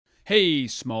Hey,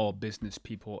 small business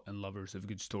people and lovers of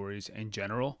good stories in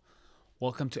general.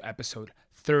 Welcome to episode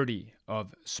 30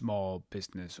 of Small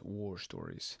Business War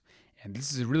Stories. And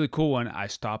this is a really cool one. I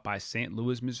stopped by St.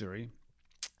 Louis, Missouri,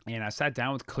 and I sat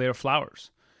down with Claire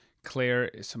Flowers. Claire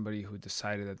is somebody who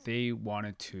decided that they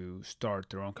wanted to start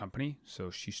their own company, so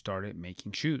she started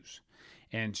making shoes.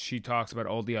 And she talks about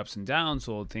all the ups and downs,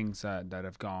 all the things that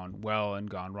have gone well and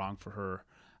gone wrong for her,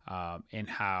 and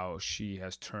how she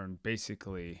has turned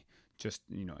basically just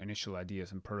initial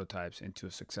ideas and prototypes into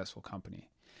a successful company.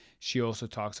 She also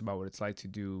talks about what it's like to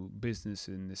do business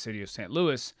in the city of St.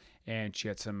 Louis, and she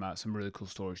had some really cool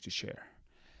stories to share.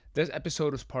 This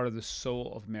episode is part of the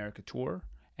Soul of America tour,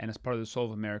 and as part of the Soul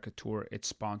of America tour, it's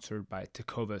sponsored by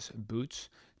Tecovas Boots.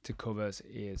 Tecovas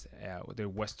is their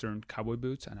Western cowboy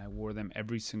boots, and I wore them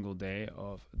every single day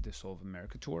of the Soul of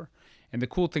America tour. And the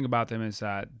cool thing about them is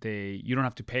that you don't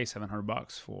have to pay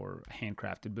 $700 for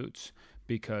handcrafted boots,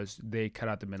 because they cut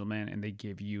out the middleman and they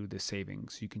give you the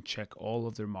savings. You can check all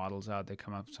of their models out. They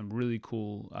come up with some really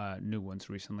cool new ones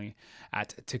recently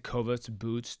at Tecovas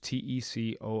Boots,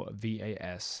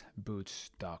 Tecovas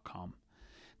boots.com.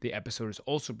 The episode is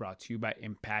also brought to you by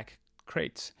Impact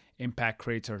Crates. Impact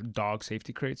Crates are dog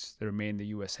safety crates. They're made in the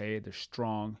USA. They're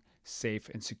strong, safe,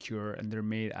 and secure, and they're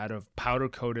made out of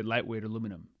powder-coated lightweight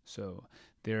aluminum. So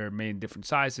they're made in different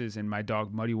sizes, and my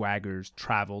dog Muddy Waggers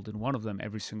traveled in one of them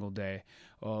every single day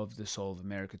of the Soul of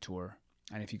America tour.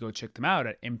 And if you go check them out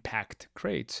at Impact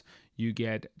Crates, you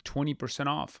get 20%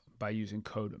 off by using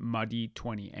code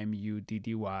MUDDY20,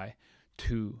 MUDDY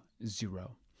 20.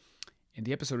 And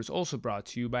the episode is also brought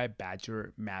to you by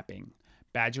Badger Mapping.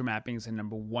 Badger Mapping is the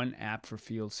 #1 app for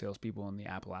field salespeople in the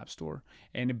Apple App Store.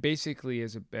 And it basically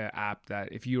is an app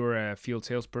that if you're a field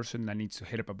salesperson that needs to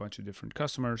hit up a bunch of different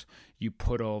customers, you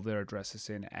put all of their addresses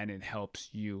in, and it helps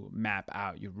you map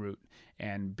out your route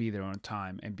and be there on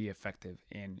time and be effective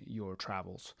in your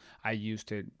travels. I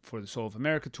used it for the Soul of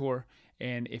America tour,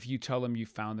 and if you tell them you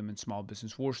found them in Small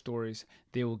Business War Stories,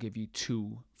 they will give you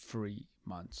 2 free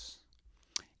months.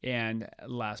 And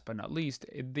last but not least,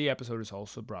 the episode is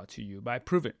also brought to you by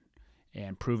Proven.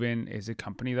 And Proven is a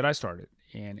company that I started,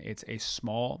 and it's a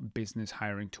small business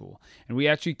hiring tool. And we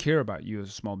actually care about you as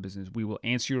a small business. We will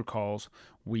answer your calls.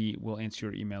 We will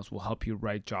answer your emails. We'll help you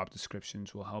write job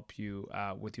descriptions. We'll help you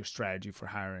with your strategy for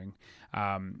hiring.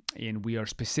 And we are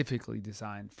specifically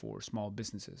designed for small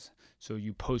businesses. So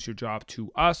you post your job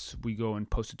to us. We go and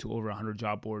post it to over 100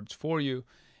 job boards for you.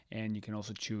 And you can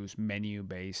also choose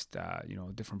menu-based,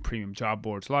 different premium job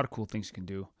boards. A lot of cool things you can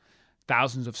do.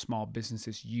 Thousands of small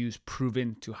businesses use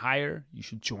Proven to hire. You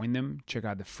should join them. Check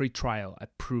out the free trial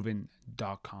at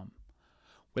proven.com.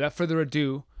 Without further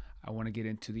ado, I want to get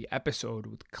into the episode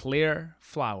with Claire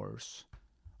Flowers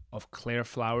of Claire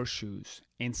Flowers Shoes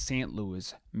in St.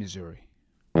 Louis, Missouri.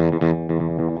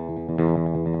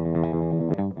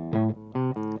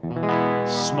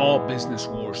 Small Business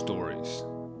War Stories.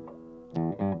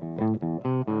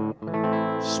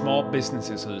 Small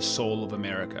businesses are the soul of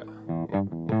America.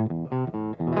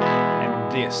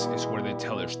 And this is where they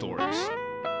tell their stories.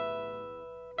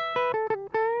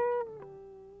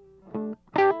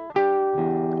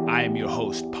 I am your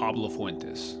host, Pablo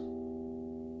Fuentes.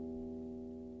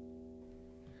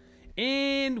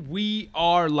 And we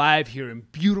are live here in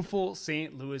beautiful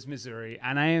St. Louis, Missouri.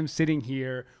 And I am sitting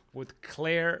here with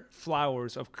Claire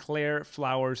Flowers of Claire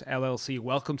Flowers, LLC.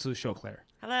 Welcome to the show, Claire.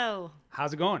 Hello.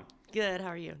 How's it going? Good. How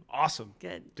are you? Awesome.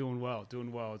 Good. Doing well.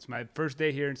 It's my first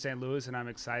day here in St. Louis, and I'm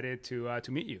excited to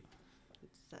meet you.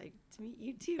 Excited to meet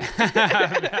you too.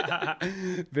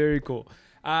 Very cool.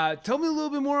 Tell me a little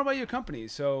bit more about your company.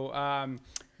 So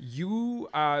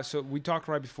so we talked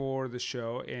right before the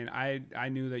show, and I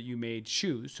knew that you made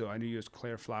shoes. So I knew you as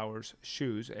Claire Flowers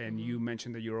Shoes, and you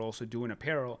mentioned that you're also doing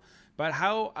apparel. But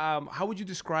how would you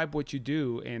describe what you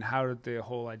do, and how did the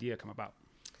whole idea come about?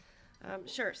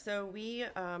 Sure. So we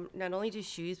not only do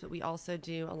shoes, but we also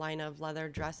do a line of leather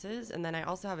dresses. And then I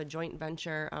also have a joint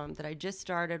venture that I just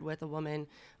started with a woman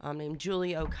named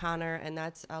Julie O'Connor, and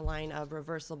that's a line of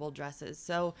reversible dresses.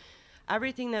 So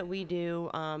everything that we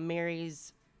do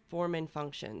marries form and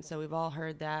function. So we've all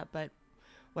heard that, but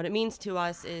what it means to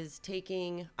us is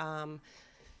taking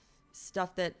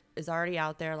stuff that is already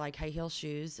out there, like high heel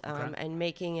shoes, and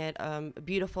making it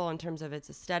beautiful in terms of its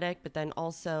aesthetic, but then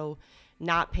also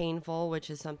not painful,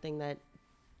 which is something that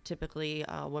typically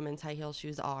women's high heel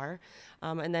shoes are.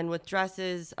 And then with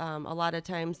dresses, a lot of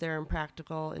times they're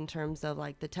impractical in terms of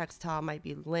like the textile might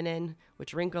be linen,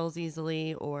 which wrinkles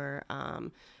easily, or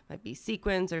might be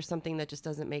sequins or something that just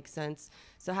doesn't make sense.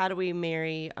 So how do we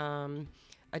marry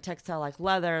a textile like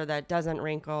leather that doesn't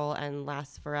wrinkle and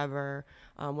lasts forever,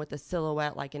 with a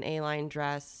silhouette like an A-line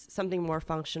dress, something more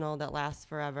functional that lasts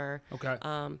forever. Okay.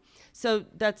 So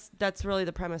that's really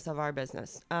the premise of our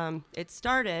business. It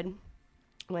started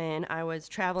when I was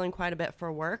traveling quite a bit for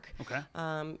work. Okay.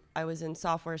 I was in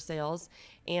software sales,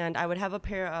 and I would have a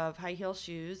pair of high heel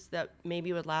shoes that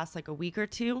maybe would last like a week or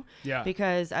two. Yeah.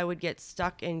 Because I would get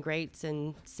stuck in grates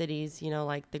in cities,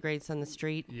 like the grates on the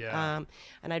street. Yeah.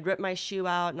 And I'd rip my shoe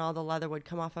out, and all the leather would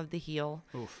come off of the heel.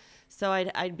 Oof. So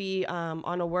I'd be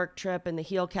on a work trip, and the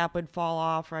heel cap would fall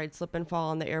off, or I'd slip and fall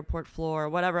on the airport floor, or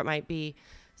whatever it might be.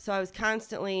 So I was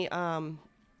constantly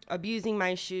abusing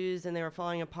my shoes, and they were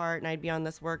falling apart, and I'd be on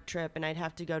this work trip, and I'd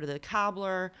have to go to the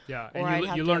cobbler. Yeah, or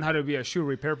and you learn how to be a shoe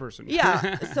repair person.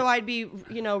 Yeah, so I'd be,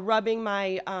 rubbing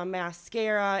my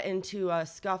mascara into a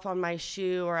scuff on my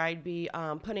shoe, or I'd be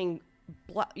putting,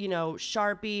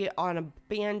 Sharpie on a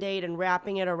Band-Aid and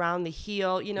wrapping it around the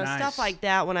heel, Nice. stuff like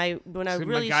that. When I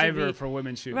really should MacGyver be for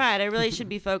women's shoes. right, I really should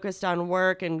be focused on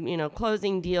work and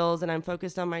closing deals, and I'm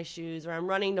focused on my shoes, or I'm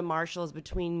running to Marshalls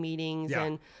between meetings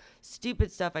and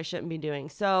stupid stuff I shouldn't be doing.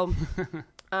 So,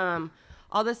 all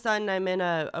of a sudden, I'm in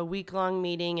a week-long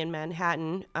meeting in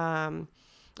Manhattan, and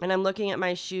I'm looking at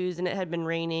my shoes, and it had been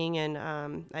raining, and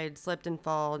I had slipped and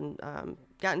fallen, and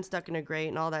gotten stuck in a grate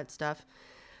and all that stuff.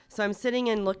 So I'm sitting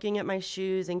and looking at my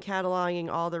shoes and cataloging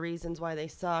all the reasons why they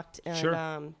sucked. And Sure.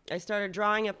 I started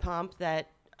drawing a pump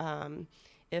that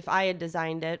if I had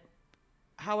designed it,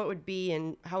 how it would be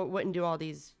and how it wouldn't do all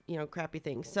these, crappy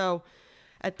things. So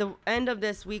at the end of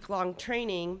this week-long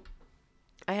training,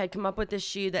 I had come up with this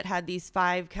shoe that had these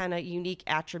 5 kind of unique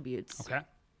attributes. Okay.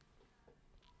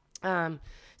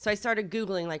 So I started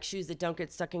Googling like shoes that don't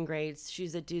get stuck in grates,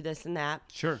 shoes that do this and that.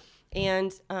 Sure.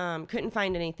 And couldn't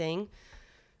find anything.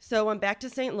 So went back to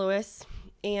St. Louis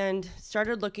and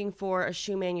started looking for a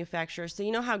shoe manufacturer. So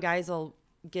you know how guys will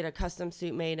get a custom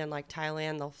suit made in like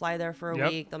Thailand. They'll fly there for a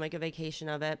week. They'll make a vacation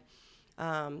of it.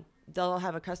 They'll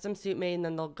have a custom suit made, and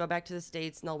then they'll go back to the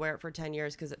States and they'll wear it for 10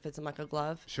 years because it fits them like a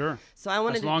glove. Sure. So I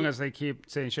wanted as long as they keep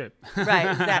staying shape.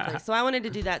 Right, exactly. So I wanted to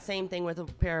do that same thing with a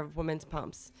pair of women's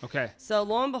pumps. Okay. So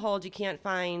lo and behold, you can't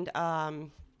find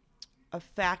a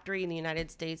factory in the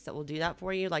United States that will do that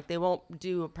for you. Like they won't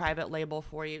do a private label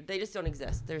for you. They just don't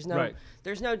exist. There's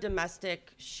no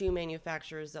domestic shoe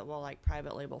manufacturers that will like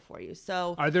private label for you.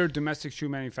 So are there domestic shoe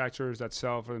manufacturers that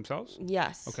sell for themselves?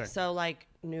 Yes. Okay. So like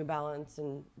New Balance,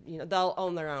 and they'll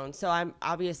own their own. So I'm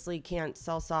obviously can't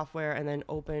sell software and then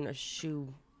open a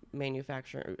shoe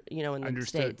manufacturer, in the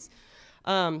Understood. States.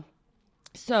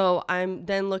 So I'm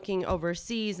then looking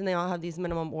overseas, and they all have these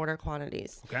minimum order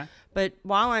quantities. Okay. But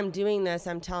while I'm doing this,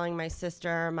 I'm telling my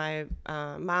sister, my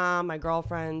mom, my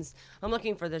girlfriends, I'm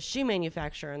looking for the shoe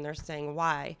manufacturer, and they're saying,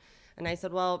 why? And I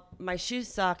said, well, my shoes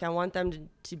suck. I want them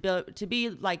to be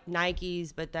like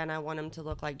Nikes, but then I want them to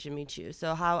look like Jimmy Choo.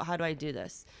 So how do I do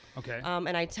this? Okay.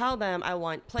 And I tell them I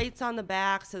want plates on the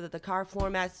back so that the car floor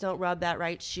mats don't rub that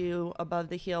right shoe above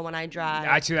the heel when I drive.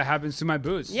 Actually, that happens to my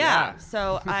boots. Yeah.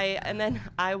 So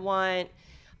I want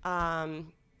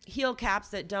heel caps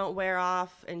that don't wear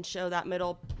off and show that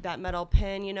metal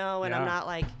pin, and I'm not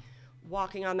like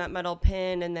walking on that metal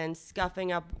pin and then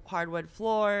scuffing up hardwood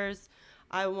floors.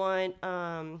 I want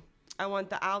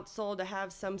the outsole to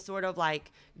have some sort of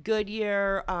like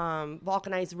Goodyear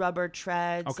vulcanized rubber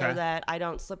tread so that I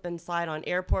don't slip and slide on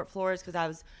airport floors, because I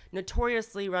was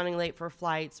notoriously running late for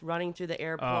flights, running through the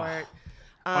airport.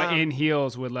 In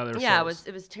heels with leather soles.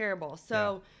 It was terrible.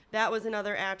 So that was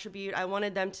another attribute. I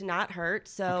wanted them to not hurt.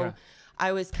 So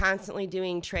I was constantly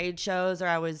doing trade shows, or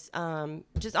I was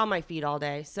just on my feet all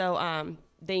day. So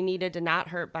they needed to not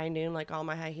hurt by noon like all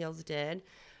my high heels did.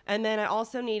 And then I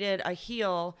also needed a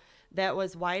heel that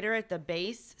was wider at the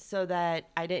base so that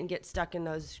I didn't get stuck in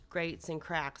those grates and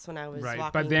cracks when I was walking.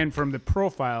 But then from the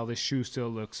profile, the shoe still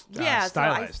looks stylized. So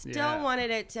I still wanted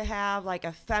it to have like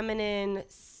a feminine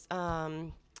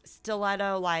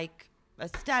stiletto-like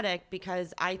aesthetic,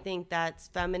 because I think that's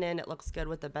feminine. It looks good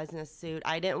with a business suit.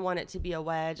 I didn't want it to be a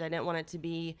wedge. I didn't want it to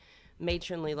be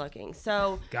matronly looking.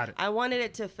 So Got it. I wanted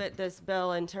it to fit this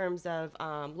bill in terms of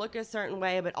look a certain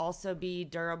way, but also be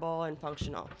durable and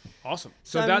functional. Awesome.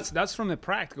 So that's from the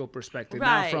practical perspective.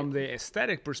 Right. Now, from the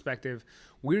aesthetic perspective,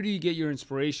 where do you get your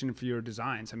inspiration for your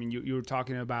designs? I mean, you were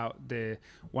talking about the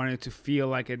wanting it to feel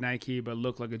like a Nike but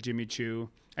look like a Jimmy Choo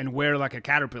and wear like a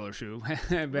Caterpillar shoe.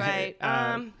 Right.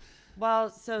 Well,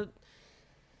 so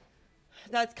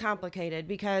that's complicated,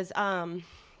 because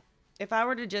if I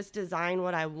were to just design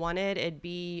what I wanted, it'd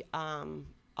be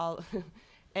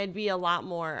it'd be a lot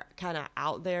more kind of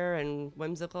out there and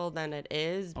whimsical than it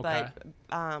is. Okay.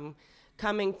 But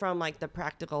coming from like the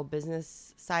practical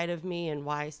business side of me and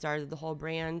why I started the whole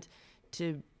brand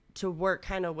to work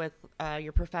kind of with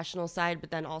your professional side, but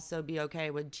then also be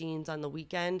okay with jeans on the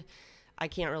weekend. I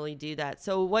can't really do that.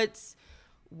 So what's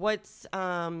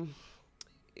kind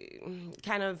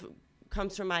of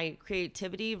comes from my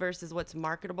creativity versus what's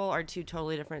marketable are two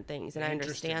totally different things. And I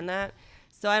understand that.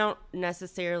 So I don't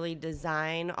necessarily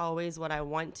design always what I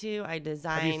want to. I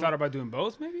design. Have you thought about doing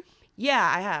both maybe?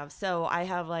 Yeah, I have. So I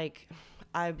have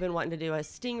I've been wanting to do a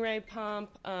Stingray pump,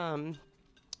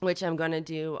 which I'm going to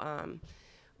do.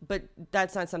 But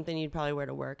that's not something you'd probably wear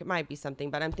to work. It might be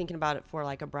something, but I'm thinking about it for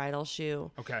like a bridal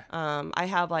shoe. Okay. I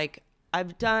have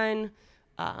I've done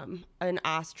an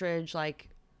ostrich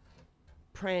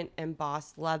print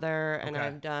embossed leather, and Okay.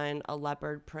 I've done a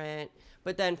leopard print.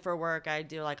 But then for work, I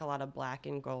do like a lot of black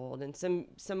and gold and some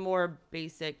more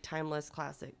basic, timeless,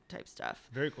 classic type stuff.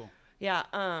 Very cool. Yeah,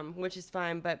 which is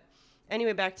fine. But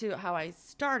anyway, back to how I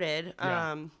started.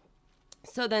 Yeah.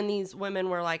 So then these women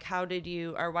were like, why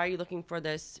are you looking for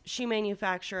this shoe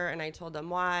manufacturer? And I told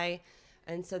them why.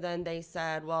 And so then they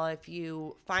said, well, if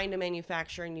you find a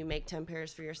manufacturer and you make 10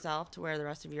 pairs for yourself to wear the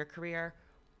rest of your career,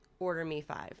 order me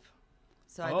 5.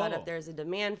 So I thought if there's a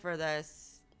demand for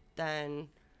this, then.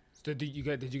 So did you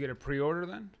get a pre-order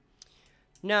then?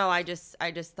 No, I just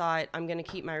thought I'm going to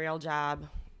keep my real job.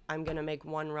 I'm going to make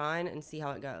one run and see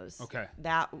how it goes. Okay.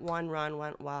 That one run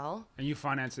went well. And you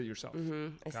financed it yourself? Mm-hmm.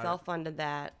 I self-funded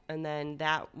that. And then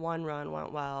that one run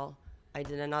went well. I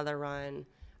did another run.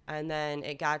 And then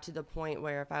it got to the point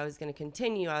where if I was going to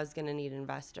continue, I was going to need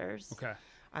investors. Okay.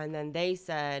 And then they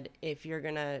said, if you're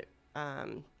going to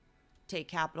take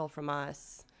capital from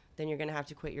us, then you're going to have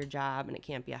to quit your job and it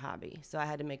can't be a hobby. So I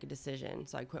had to make a decision.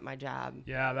 So I quit my job.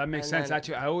 Yeah, that makes sense.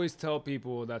 Actually, I always tell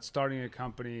people that starting a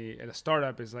company at a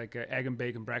startup is like an egg and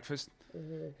bacon breakfast.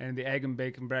 Mm-hmm. And the egg and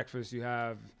bacon breakfast, you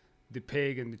have the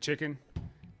pig and the chicken,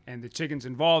 and the chicken's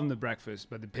involved in the breakfast,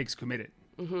 but the pig's committed.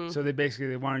 Mm-hmm. So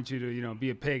they wanted you to, be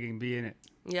a pig and be in it.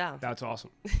 Yeah. That's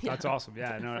awesome. Yeah. That's awesome.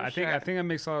 Yeah, no, I sure. think that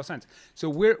makes a lot of sense. So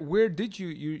where did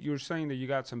you're saying that you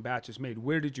got some batches made.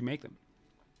 Where did you make them?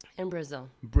 In Brazil.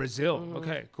 Brazil. Mm-hmm.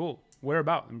 Okay, cool. Where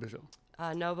about in Brazil?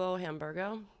 Novo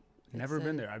Hamburgo. Never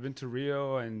been there. I've been to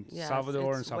Rio and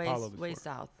Salvador and Sao Paulo before. Way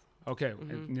south. Okay,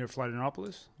 near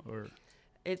Florianopolis, or?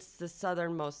 It's the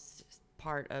southernmost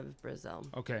part of Brazil.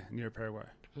 Okay, near Paraguay.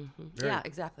 Mm-hmm. Yeah,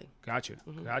 exactly. Got you.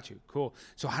 Cool.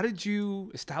 So how did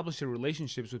you establish your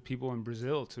relationships with people in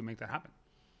Brazil to make that happen?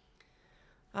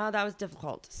 That was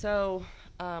difficult. So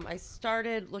I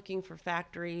started looking for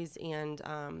factories, and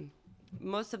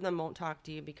most of them won't talk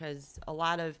to you because a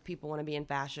lot of people want to be in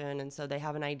fashion, and so they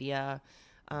have an idea.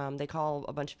 They call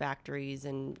a bunch of factories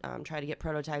and try to get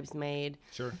prototypes made.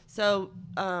 Sure. So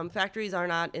factories are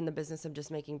not in the business of just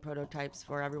making prototypes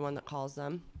for everyone that calls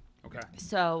them. Okay.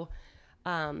 So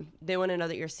they want to know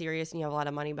that you're serious and you have a lot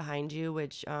of money behind you,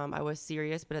 which I was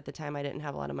serious, but at the time I didn't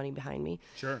have a lot of money behind me.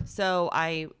 Sure. So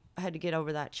I had to get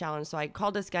over that challenge. So I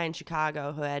called this guy in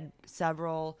Chicago who had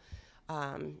several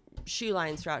shoe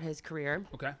lines throughout his career.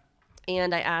 Okay.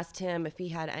 And I asked him if he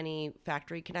had any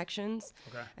factory connections.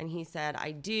 Okay. And he said,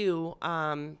 I do.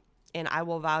 And I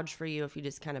will vouch for you if you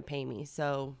just kind of pay me.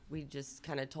 So we just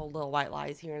kind of told little white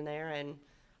lies here and there. And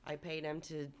I paid him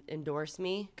to endorse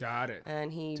me. Got it.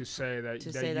 And he to say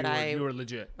that you were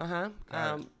legit. And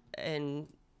I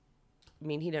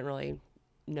mean, he didn't really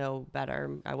know better.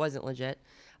 I wasn't legit.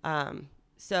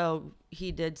 So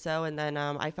he did so, and then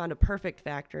I found a perfect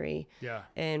factory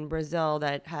in Brazil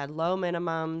that had low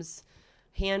minimums,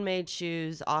 handmade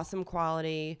shoes, awesome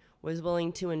quality, was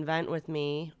willing to invent with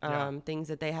me things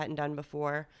that they hadn't done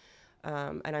before,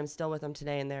 and I'm still with them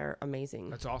today, and they're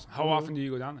amazing. That's awesome. How often do you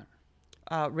go down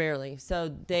there? Rarely.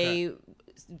 So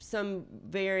some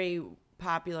very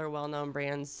popular, well-known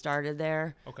brands started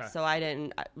there. Okay. So I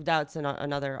didn't. That's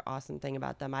another awesome thing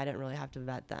about them. I didn't really have to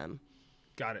vet them.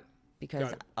 Got it.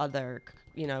 Because other,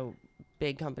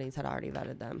 big companies had already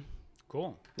vetted them.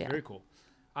 Cool. Yeah. Very cool.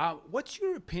 What's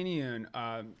your opinion?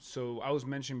 So I was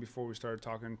mentioning before we started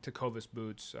talking Tecovas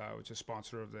Boots, which is a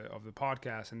sponsor of the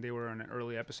podcast, and they were on an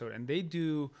early episode, and they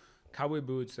do cowboy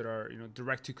boots that are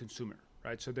direct to consumer,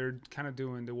 right? So they're kind of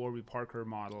doing the Warby Parker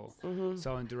model,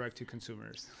 selling direct to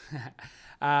consumers.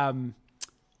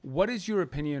 What is your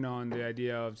opinion on the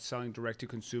idea of selling direct to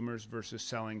consumers versus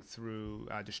selling through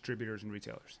distributors and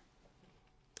retailers?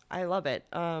 I love it.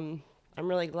 I'm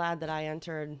really glad that I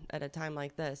entered at a time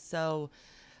like this. So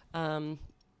I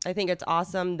think it's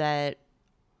awesome that,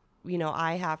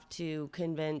 I have to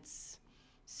convince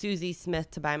Susie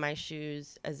Smith to buy my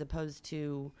shoes as opposed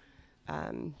to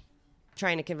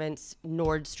trying to convince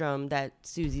Nordstrom that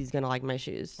Susie's gonna like my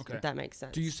shoes. Okay. If that makes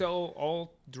sense. Do you sell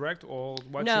all direct or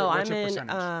what's No, your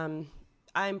percentage?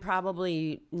 I'm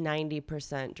probably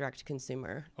 90% direct to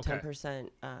consumer, Okay. 10%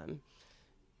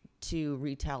 to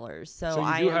retailers. So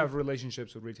you do have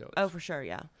relationships with retailers. Oh, for sure,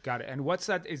 yeah. Got it. And what's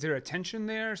that? Is there a tension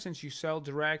there since you sell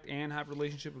direct and have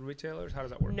relationship with retailers? How does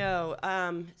that work? No.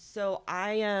 So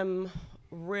I am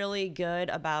really good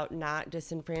about not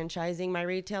disenfranchising my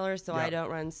retailers. So I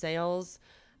don't run sales.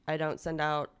 I don't send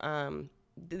out.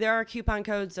 There are coupon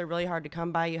codes. They're really hard to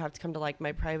come by. You have to come to like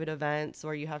my private events,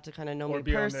 or you have to kind of know me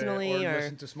personally, or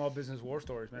listen to Small Business War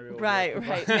Stories. Maybe. Right.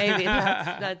 Maybe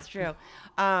that's true.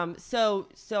 So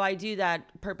I do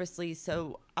that purposely.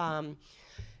 So,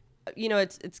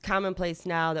 it's commonplace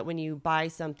now that when you buy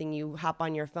something, you hop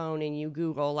on your phone and you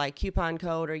Google like coupon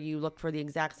code, or you look for the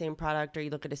exact same product, or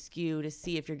you look at a SKU to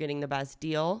see if you're getting the best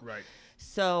deal. Right.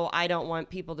 So I don't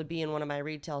want people to be in one of my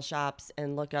retail shops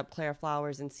and look up Claire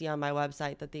Flowers and see on my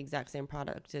website that the exact same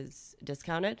product is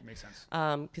discounted. Makes sense.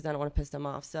 Because I don't want to piss them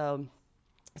off. So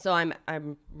I'm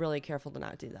really careful to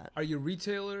not do that. Are your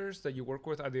retailers that you work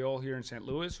with, are they all here in St.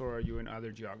 Louis, or are you in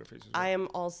other geographies as well? I am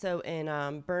also in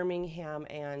Birmingham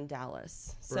and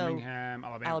Dallas. Birmingham,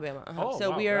 Alabama. Uh-huh. Oh, so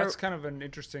wow. we are. That's kind of an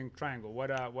interesting triangle. What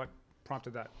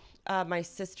prompted that? My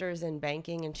sister's in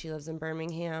banking and she lives in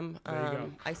Birmingham. There you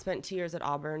go. I spent 2 years at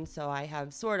Auburn, so I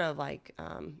have sort of like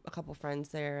a couple friends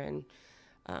there, and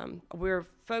we're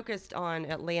focused on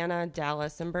Atlanta,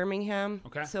 Dallas, and Birmingham.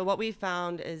 Okay. So what we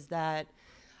found is that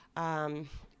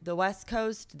the West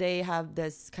Coast, they have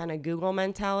this kind of Google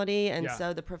mentality, and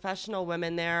so the professional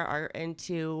women there are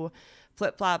into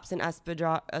flip-flops and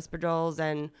espadrilles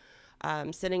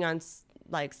and sitting on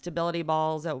like stability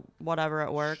balls at whatever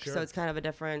at work. Sure. So it's kind of a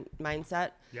different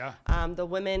mindset. Yeah. The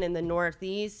women in the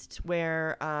Northeast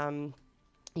wear,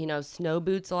 snow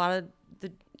boots a lot of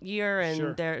the year,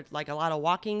 and they're like a lot of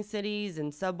walking cities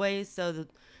and subways. So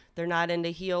they're not into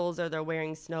heels, or they're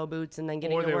wearing snow boots and then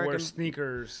getting to work. Or they wear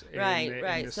sneakers. Right.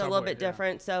 In the So a little bit subway,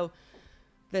 different. So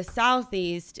the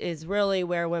Southeast is really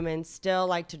where women still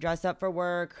like to dress up for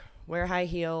work, wear high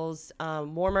heels,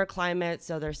 warmer climate,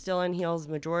 so they're still in heels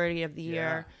majority of the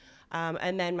year.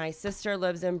 And then my sister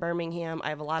lives in Birmingham. I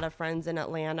have a lot of friends in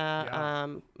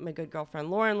Atlanta. My good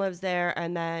girlfriend Lauren lives there.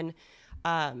 And then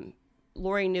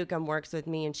Lori Newcomb works with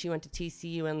me, and she went to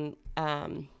TCU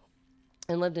and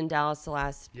lived in Dallas the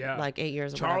last like 8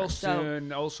 years.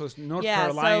 Charleston, also North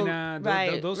Carolina.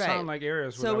 Those sound like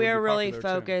areas. So we're really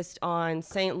focused on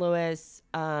St. Louis,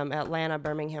 Atlanta,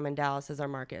 Birmingham, and Dallas as our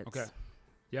markets. Okay.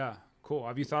 Yeah, cool.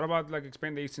 Have you thought about like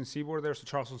expanding the Eastern Seaboard there? So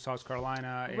Charleston, South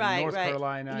Carolina, and North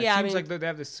Carolina. Yeah, it seems like they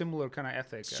have this similar kind of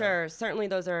ethic. Sure, certainly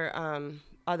those are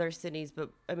other cities, but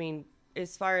I mean,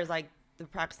 as far as like the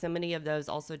proximity of those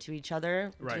also to each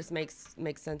other, just makes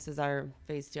sense as our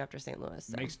phase 2 after St. Louis.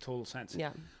 So. Makes total sense.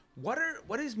 Yeah.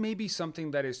 What is maybe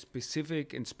something that is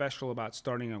specific and special about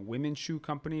starting a women's shoe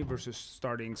company versus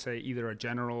starting, say, either a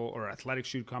general or athletic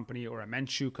shoe company or a men's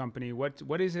shoe company?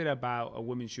 What is it about a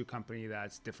women's shoe company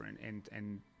that's different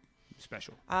and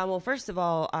special? Well, first of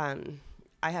all,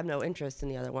 I have no interest in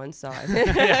the other one, so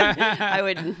I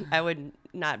would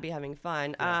not be having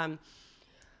fun. Yeah.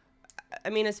 I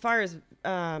mean, as far as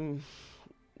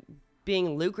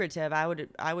being lucrative, I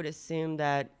would assume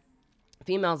that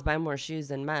females buy more shoes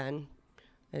than men,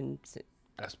 and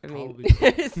that's probably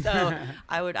so.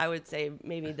 I would say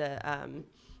maybe the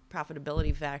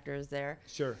profitability factor is there.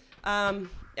 Sure. And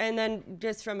then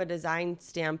just from a design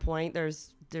standpoint,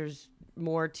 there's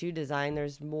more to design.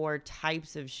 There's more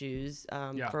types of shoes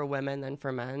for women than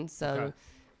for men. So. Okay.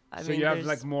 I so mean, you have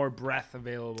like more breadth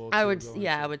available. I would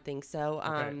think so.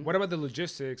 Okay. What about the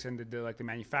logistics and the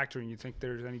manufacturing? You think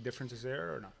there's any differences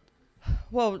there or not?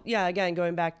 Well, yeah. Again,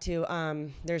 going back to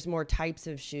there's more types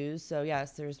of shoes. So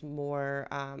yes, there's more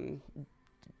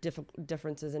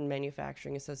differences in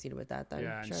manufacturing associated with that. Then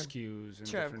and SKUs and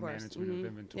different management of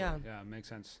inventory. Yeah, makes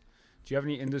sense. Do you have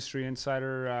any industry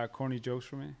insider corny jokes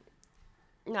for me?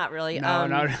 Not really. No,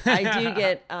 not. I do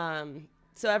get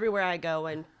so everywhere I go,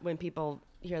 when people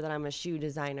hear that I'm a shoe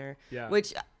designer,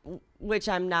 which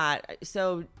I'm not.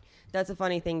 So that's a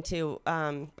funny thing too.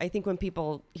 I think when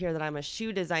people hear that I'm a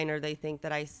shoe designer, they think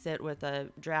that I sit with a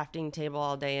drafting table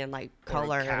all day and like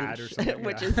color,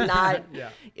 which is not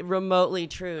remotely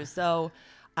true. So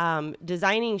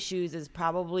designing shoes is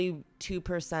probably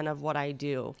 2% of what I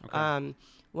do. Okay.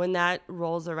 When that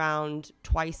rolls around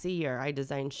twice a year, I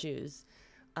design shoes,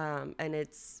 and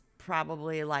it's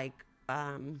probably like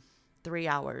 3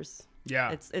 hours.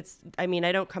 Yeah. It's I mean,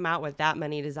 I don't come out with that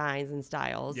many designs and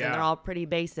styles, and they're all pretty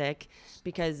basic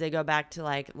because they go back to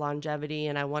like longevity,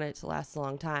 and I want it to last a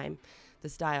long time. the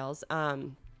styles.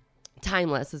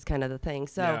 Timeless is kind of the thing.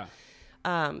 So. Yeah.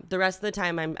 The rest of the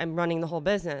time I'm running the whole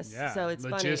business. Yeah. So it's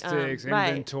logistics, funny.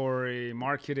 inventory,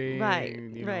 marketing,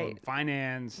 you know,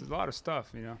 finance, there's a lot of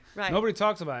stuff, you know. Right. Nobody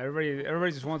talks about it.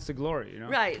 Everybody just wants the glory, you know.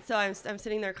 Right. So I'm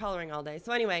sitting there coloring all day.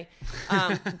 So anyway,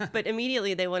 but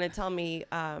immediately they want to tell me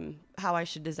how I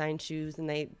should design shoes and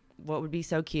what would be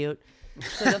so cute.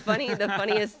 So the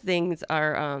funniest things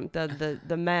are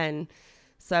the men.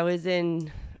 So I was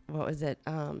in, what was it?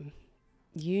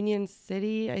 Union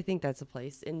City, I think that's a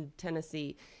place in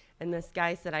Tennessee, and this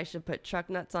guy said I should put truck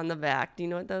nuts on the back. Do you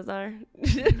know what those are?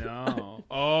 No.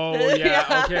 Oh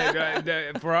yeah.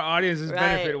 Okay. For our audience's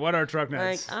benefit, what are truck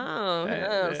nuts?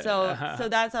 Like so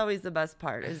that's always the best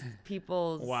part is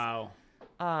people's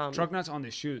truck nuts on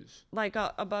the shoes, like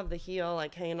above the heel,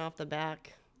 like hanging off the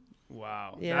back.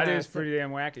 Wow. Yeah, that is pretty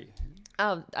damn wacky.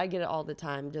 Oh, I get it all the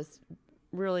time. Just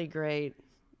really great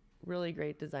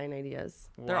design ideas.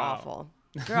 Wow. They're awful.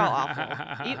 They're all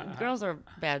awful. Girls are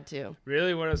bad too.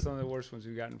 Really? What are some of the worst ones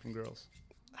you've gotten from girls?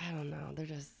 I don't know. They're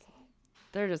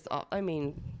just. I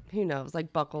mean, who knows?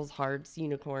 Like buckles, hearts,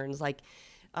 unicorns. Like,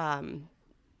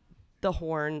 the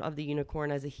horn of the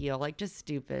unicorn as a heel. Like just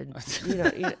stupid.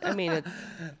 I mean, it's.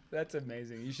 That's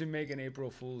amazing. You should make an April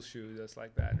Fool's shoe that's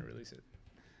like that and release it.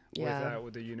 Yeah.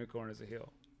 With the unicorn as a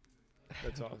heel.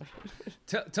 That's awesome.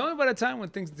 Tell me about a time when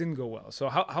things didn't go well. So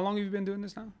how long have you been doing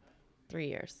this now? 3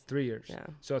 years. 3 years. Yeah.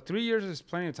 So 3 years is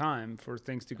plenty of time for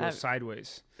things to go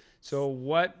sideways.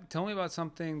 So tell me about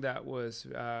something that was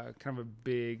kind of a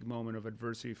big moment of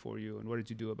adversity for you, and what did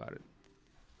you do about it?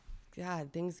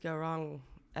 God, things go wrong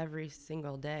every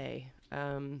single day.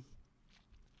 I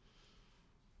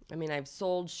mean, I've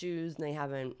sold shoes and they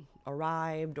haven't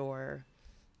arrived, or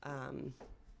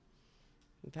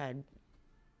we've had.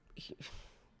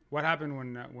 What happened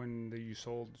when you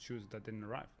sold shoes that didn't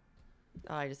arrive?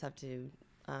 Oh, I just have to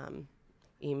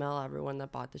email everyone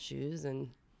that bought the shoes and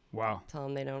tell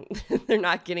them they're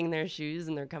not getting their shoes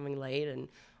and they're coming late, and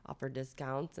offer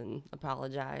discounts and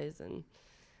apologize. And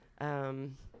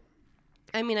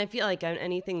I mean, I feel like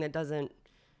anything that doesn't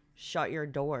shut your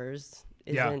doors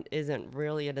isn't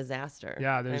really a disaster.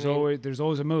 Yeah, there's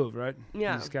always a move, right?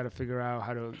 Yeah, you just got to figure out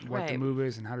what the move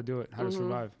is and how to do it, how to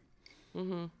survive.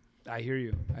 Mm-hmm. I hear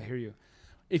you.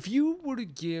 If you were to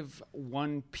give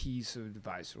one piece of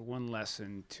advice or one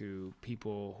lesson to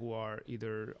people who are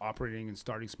either operating and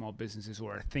starting small businesses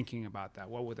or are thinking about that,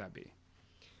 what would that be?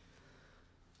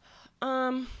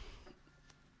 I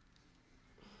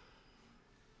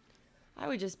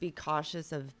would just be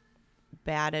cautious of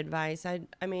bad advice. I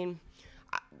mean,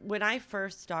 when I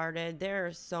first started, there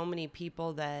are so many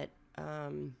people that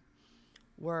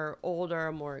were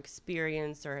older, more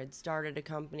experienced, or had started a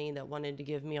company that wanted to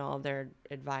give me all their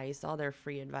advice, all their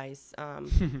free advice,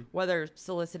 whether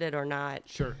solicited or not.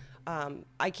 Sure.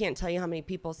 I can't tell you how many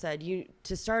people said,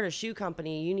 to start a shoe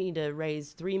company, you need to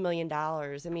raise $3 million.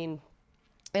 I mean,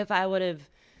 if I would have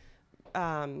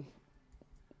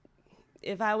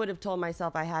told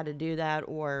myself I had to do that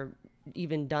or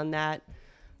even done that,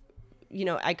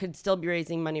 I could still be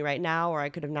raising money right now, or I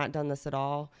could have not done this at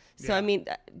all. So, I mean,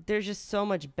 there's just so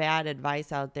much bad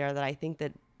advice out there that I think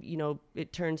that,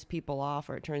 it turns people off,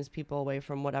 or it turns people away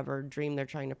from whatever dream they're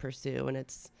trying to pursue. And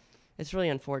it's really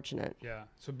unfortunate. Yeah.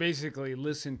 So basically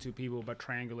listen to people, but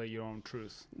triangulate your own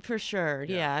truth. For sure.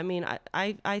 Yeah. I mean,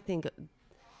 I think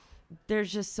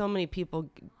there's just so many people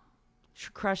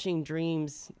crushing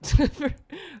dreams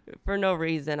for no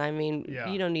reason. I mean,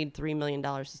 you don't need $3 million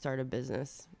to start a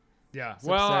business. Yeah.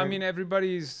 Well, I mean,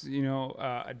 everybody's,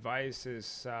 advice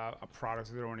is a product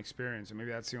of their own experience. And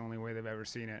maybe that's the only way they've ever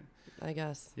seen it. I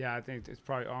guess. Yeah, I think it's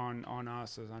probably on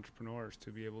us as entrepreneurs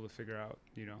to be able to figure out,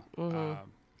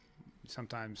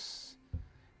 sometimes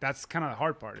that's kind of the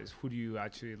hard part, is who do you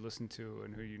actually listen to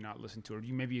and who do you not listen to? Or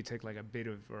maybe you take like a bit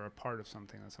of or a part of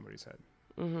something that somebody said.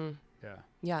 Mm-hmm. Yeah.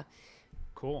 Yeah.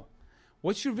 Cool.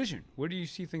 What's your vision? Where do you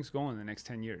see things going in the next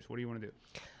 10 years? What do you want to do?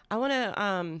 I want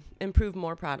to improve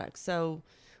more products. So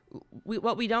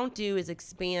what we don't do is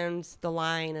expand the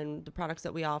line and the products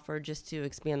that we offer just to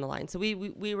expand the line. So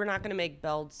we were not going to make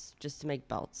belts just to make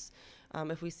belts.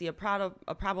 If we see a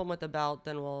problem with a belt,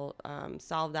 then we'll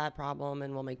solve that problem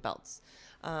and we'll make belts.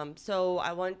 So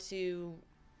I want to,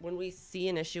 when we see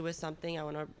an issue with something, I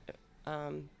want to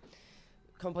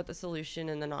come up with a solution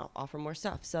and then I'll offer more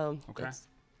stuff. So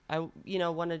I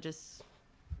want to just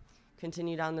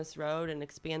continue down this road and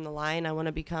expand the line. I want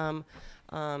to become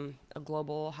a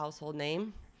global household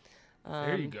name.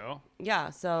 There you go. Yeah.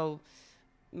 So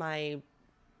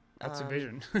that's a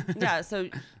vision. Yeah. So,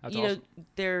 awesome.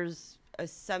 There's a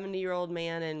 70-year-old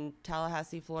man in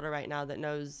Tallahassee, Florida right now that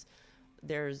knows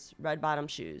there's red bottom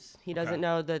shoes. He doesn't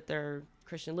know that they're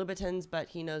Christian Louboutins, but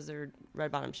he knows they're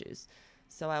red bottom shoes.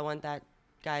 So I want that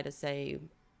guy to say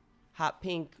hot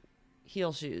pink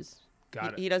heel shoes.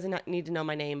 Got it. He doesn't need to know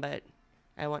my name, but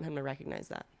I want him to recognize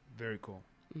that. Very cool.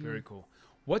 Very cool.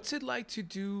 What's it like to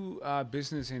do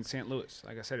business in St. Louis?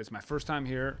 Like I said, it's my first time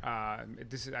here.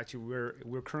 This is actually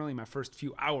we're currently my first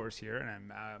few hours here,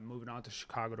 and I'm moving on to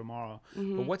Chicago tomorrow.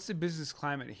 But what's the business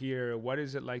climate here? What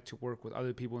is it like to work with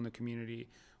other people in the community?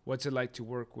 What's it like to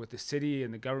work with the city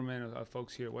and the government of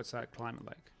folks here? What's that climate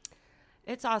like?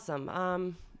 It's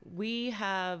awesome. We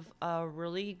have a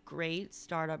really great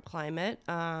startup climate.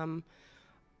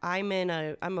 I'm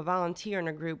a volunteer in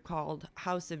a group called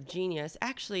House of Genius.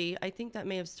 Actually, I think that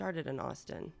may have started in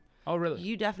Austin. Oh, really?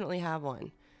 You definitely have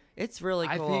one. It's really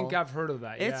cool. I think I've heard of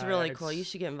that. It's really cool. You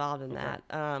should get involved in that.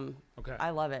 Okay.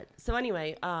 I love it. So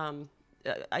anyway,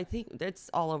 I think it's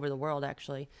all over the world,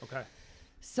 actually. Okay.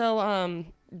 So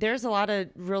there's a lot of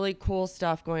really cool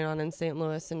stuff going on in St.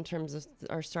 Louis in terms of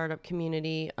our startup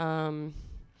community. And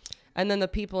then the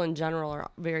people in general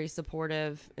are very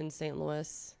supportive in St.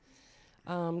 Louis.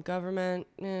 Government,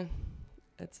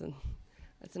 that's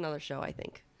another show, I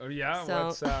think. Oh yeah.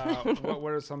 So,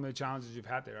 what are some of the challenges you've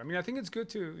had there? I mean, I think it's good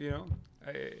to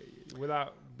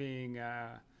without being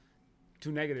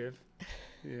too negative,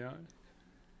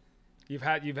 You've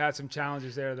had some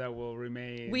challenges there that will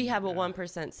remain. We have a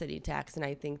 1% city tax, and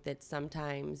I think that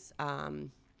sometimes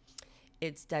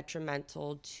it's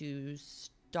detrimental to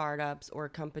startups or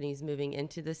companies moving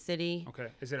into the city. Okay,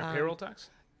 is it a payroll tax?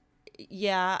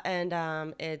 Yeah, and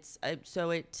so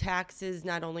it taxes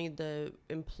not only the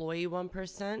employee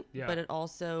 1%, but it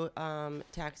also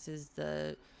taxes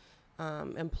the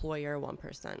employer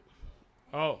 1%.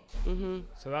 Oh,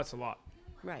 so that's a lot.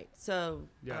 Right. So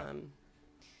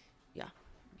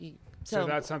So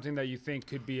that's something that you think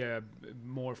could be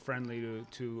more friendly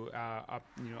to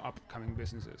upcoming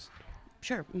businesses.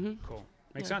 Sure. Cool.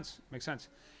 Makes sense.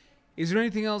 Is there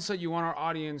anything else that you want our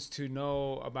audience to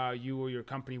know about you or your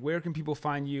company? Where can people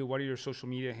find you? What are your social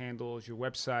media handles, your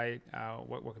website?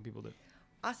 What can people do?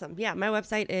 Awesome. Yeah, my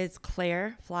website is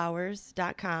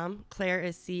claireflowers.com. Claire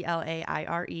is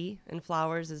Claire, and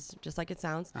flowers is just like it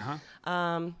sounds.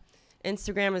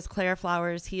 Instagram is Claire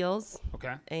Flowers Heels.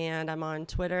 Okay. And I'm on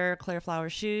Twitter, Claire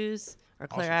Flowers Shoes, or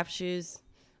Claire F Shoes.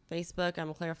 Facebook,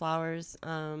 I'm Claire Flowers.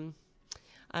 I'm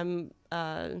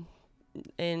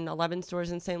in 11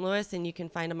 stores in St. Louis, and you can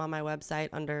find them on my website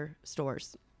under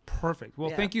stores. Perfect. Well,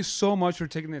 thank you so much for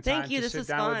taking the time to sit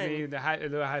down with me. The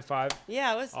high five.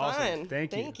 Yeah, it was fun.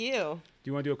 Thank you. Do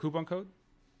you want to do a coupon code?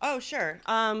 Oh, sure.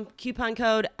 Coupon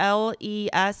code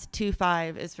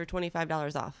LES25 is for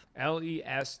 $25 off.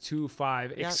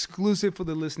 LES25, exclusive for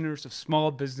the listeners of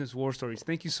Small Business War Stories.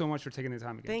 Thank you so much for taking the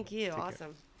time again. Thank you. Take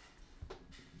awesome. Care.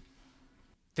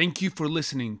 Thank you for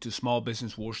listening to Small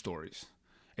Business War Stories.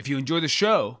 If you enjoy the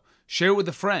show, share it with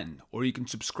a friend, or you can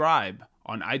subscribe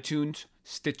on iTunes,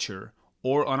 Stitcher,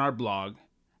 or on our blog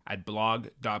at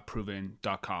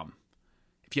blog.proven.com.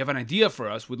 If you have an idea for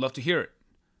us, we'd love to hear it.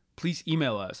 Please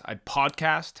email us at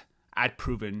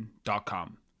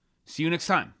podcast@proven.com. See you next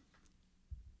time.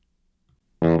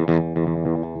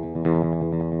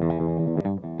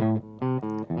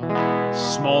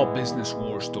 Small Business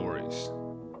War Stories.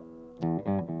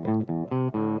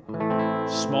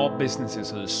 Small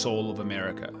businesses are the soul of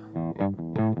America.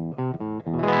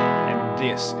 And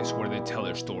this is where they tell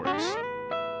their stories.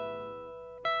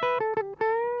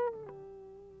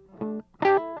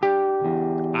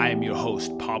 I am your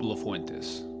host, Pablo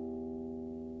Fuentes.